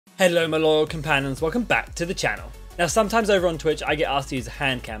Hello my loyal companions, welcome back to the channel. Now sometimes over on Twitch I get asked to use a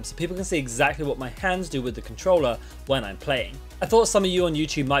hand cam so people can see exactly what my hands do with the controller when I'm playing. I thought some of you on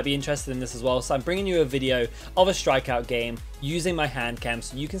YouTube might be interested in this as well, so I'm bringing you a video of a Strikeout game using my hand cam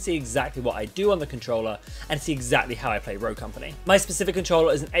so you can see exactly what I do on the controller and see exactly how I play Rogue Company. My specific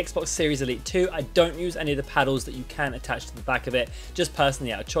controller is an Xbox Series Elite 2. I don't use any of the paddles that you can attach to the back of it, just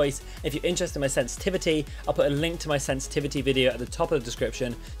personally out of choice. If you're interested in my sensitivity, I'll put a link to my sensitivity video at the top of the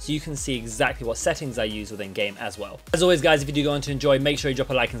description so you can see exactly what settings I use within game as well. As always guys, if you do go on to enjoy, make sure you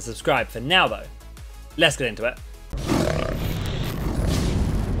drop a like and subscribe. For now though, let's get into it.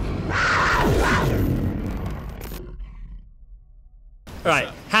 Alright,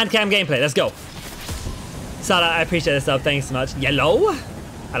 hand cam gameplay, let's go. Sada, I appreciate this sub, thanks so much. Yellow?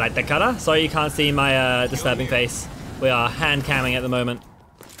 I like the color. Sorry you can't see my disturbing face. We are hand camming at the moment.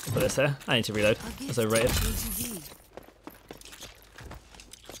 Put this here. I need to reload. That's overrated.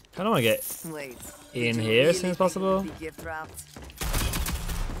 Kinda wanna get in here as soon as possible.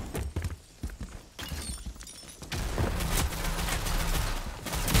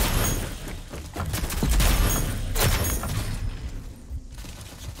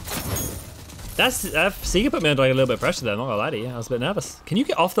 Seeker put me under like a little bit of pressure there, I'm not gonna lie to you. I was a bit nervous. Can you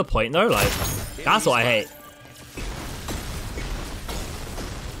get off the point though? Like, that's what I hate.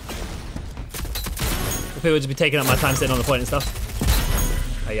 People would just be taking up my time sitting on the point and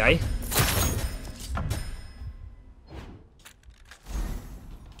stuff. Aye aye.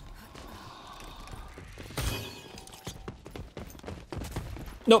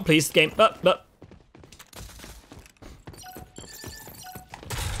 No, please, game. Up.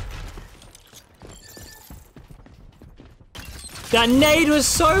 That nade was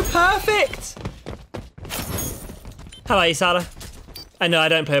so perfect! How about you, Sada? I know I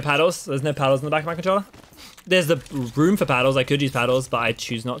don't play with paddles. There's no paddles in the back of my controller. There's the room for paddles. I could use paddles, but I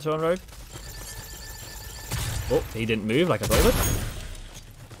choose not to on Rogue. Oh, he didn't move like I thought he would.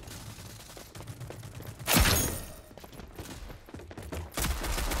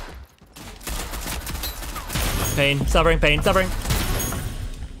 Pain, suffering.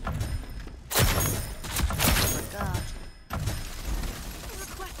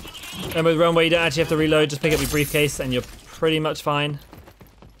 Remember the run where you don't actually have to reload, just pick up your briefcase and you're pretty much fine.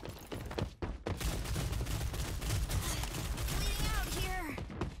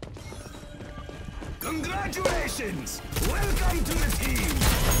 Congratulations! Welcome to the team!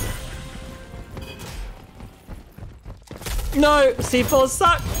 No! C4s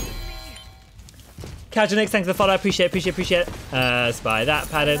suck! Casual Nix, thanks for the follow, appreciate it. Spy that,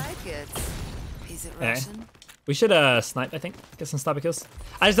 padded. Is it Okay. Russian? We should snipe, I think. Get some sniper kills.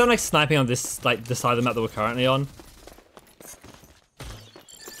 I just don't like sniping on this, like, the side of the map that we're currently on.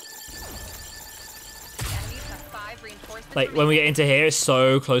 Like, when we get into here, it's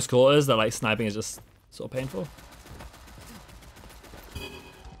so close quarters that, like, sniping is just sort of painful.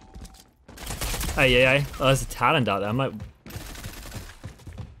 Aye. Oh, there's a talent out there. I'm like... We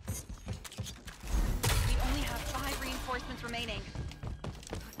only have 5 reinforcements remaining.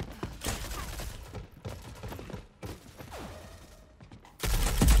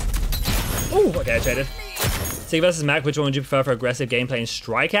 Oh, okay, I traded. Seeker versus Mac, which one would you prefer for aggressive gameplay in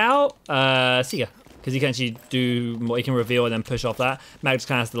Strikeout? Seeker, because he can actually do more, he can reveal and then push off that. Mac just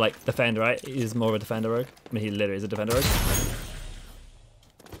kind of has to like defend, right? He's more of a defender rogue. I mean, he literally is a defender rogue.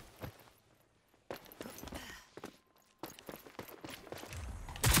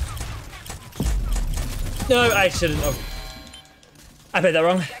 No, I shouldn't have. I played that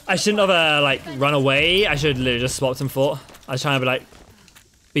wrong. I shouldn't have like run away. I should have literally just swapped and fought. I was trying to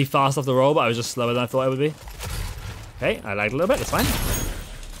be fast off the roll, but I was just slower than I thought I would be. Okay, I lagged a little bit, that's fine.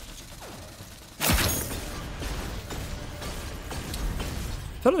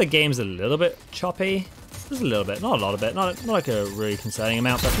 I feel like the game's a little bit choppy. Just a little bit, not a lot of it. Not like a really concerning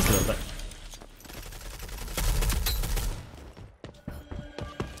amount, but just a little bit.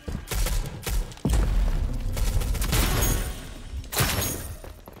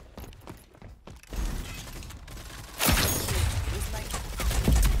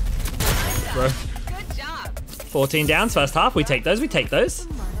 Bro. Good job. 14 downs first half. We take those.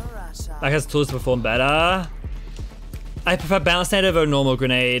 That has tools to perform better. I prefer bounce nade over a normal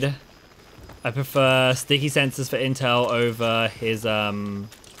grenade. I prefer sticky sensors for intel over his freaking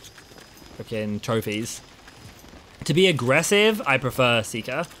trophies. To be aggressive, I prefer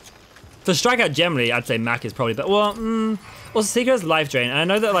Seeker. For Strikeout generally, I'd say Mac is probably better. Well, also Seeker has life drain. And I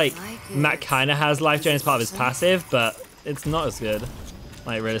know that like Mac kind of has life drain as part of his passive, but it's not as good,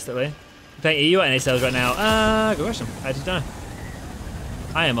 like realistically. Playing EU or NA sales right now? Good question. I just don't know.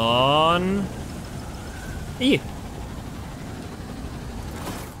 I am on EU.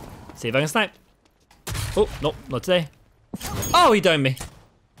 See if I can snipe. Oh, nope, not today. Oh, he domed me.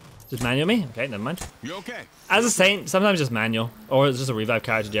 Just manual me? Okay, never mind. You okay? As a Saint, sometimes just manual. Or it's just a revive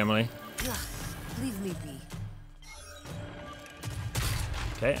character generally. Ugh, leave me be.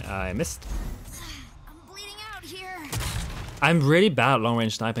 Okay, I missed. I'm bleeding out here. I'm really bad at long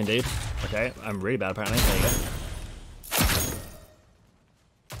range sniping, dude. Okay, I'm really bad apparently. There you go.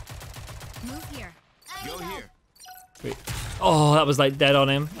 Move here. Go here. Sweet. Oh, that was like dead on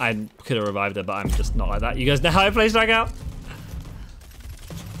him. I could have revived it, but I'm just not like that. You guys know how I play Strikeout?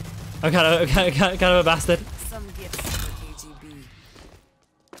 I'm kind of a bastard. Some gifts for KGB.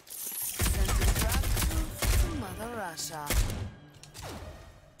 Sent to drop to Mother Russia.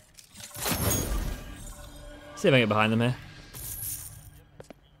 See if I can get behind them here.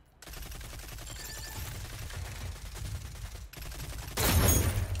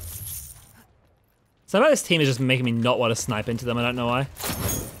 Something about this team is just making me not want to snipe into them. I don't know why.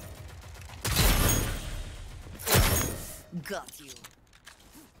 Got you.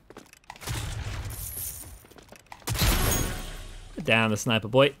 Put down the sniper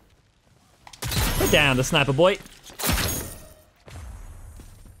boy. Put down the sniper boy.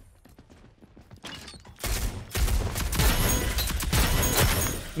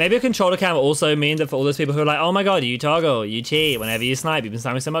 Maybe a controller cam will also mean that for all those people who are like, oh my god, you toggle, you cheat, whenever you snipe, you've been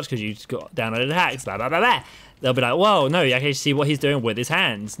sniping so much because you got downloaded hacks, blah, blah, blah, blah. They'll be like, whoa, no, you actually see what he's doing with his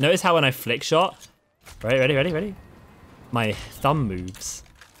hands. Notice how when I flick shot, ready? My thumb moves.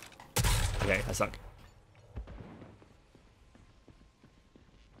 Okay, I suck.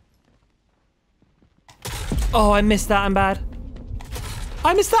 Oh, I missed that, I'm bad.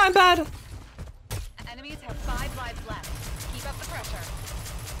 I missed that, I'm bad. Enemies have 5 lives left. Keep up the pressure.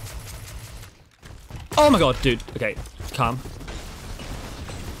 Oh my god, dude. Okay, calm.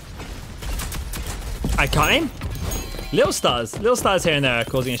 I can't aim. Little stars here and there are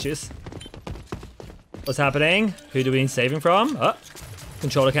causing issues. What's happening? Who do we need saving from? Oh,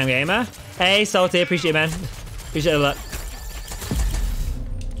 controller cam gamer. Hey, Salty, appreciate it, man. Appreciate it a lot.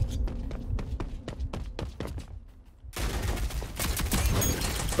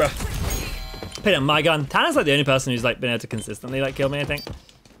 Bruh. Put on my gun. Tanner's like the only person who's like been able to consistently like kill me, I think.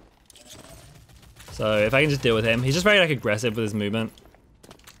 So if I can just deal with him, he's just very like aggressive with his movement.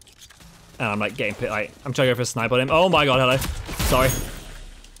 And I'm like getting like I'm trying to go for a snipe on him. Oh my god, hello. Sorry.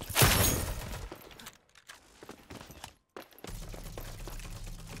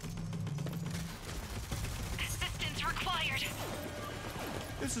 Assistance required.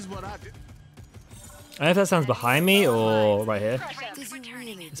 This is what I did. I don't know if that sounds behind me or right here. Does he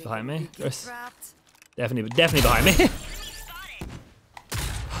really It's behind me. Gross. trapped? Definitely behind me.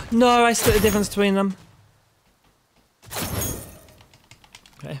 No, I split the difference between them.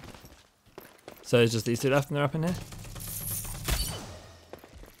 Okay. So it's just these two left and they're up in here.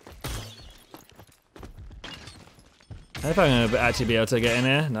 I don't know if I'm gonna actually be able to get in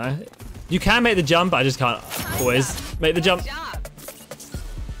here. No. You can make the jump, I just can't always make the jump. Job.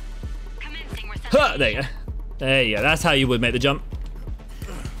 Commencing Huh, there you go. There you go. That's how you would make the jump.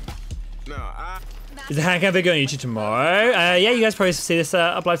 No, I. Is the handcam video on YouTube tomorrow? Yeah, you guys probably see this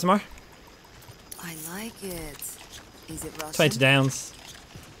up live tomorrow. I like it. Is it Russian? 22 downs.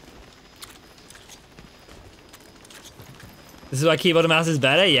 This is why keyboard and mouse is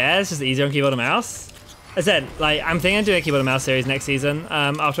better. Yeah, it's just easier on keyboard and mouse. I said, like, I'm thinking of doing a keyboard and mouse series next season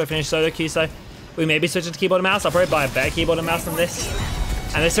after I finish solo queue, so we may be switching to keyboard and mouse. I'll probably buy a better keyboard and mouse than this.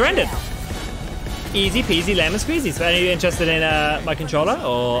 And they surrendered. Easy peasy lemon squeezy. So, are you interested in my controller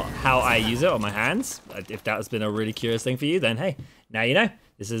or how I use it on my hands? If that has been a really curious thing for you, then hey, now you know.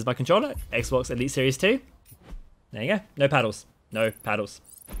 This is my controller, Xbox Elite Series 2. There you go. No paddles. No paddles.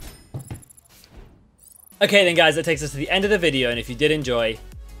 Okay then guys, that takes us to the end of the video, and if you did enjoy,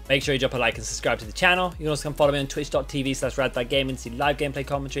 make sure you drop a like and subscribe to the channel. You can also come follow me on twitch.tv/RADTHARGAMING to see live gameplay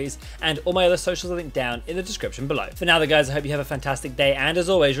commentaries, and all my other socials are linked down in the description below. For now though guys, I hope you have a fantastic day, and as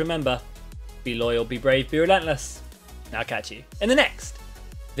always, remember, be loyal, be brave, be relentless. And I'll catch you in the next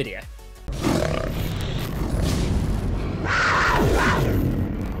video.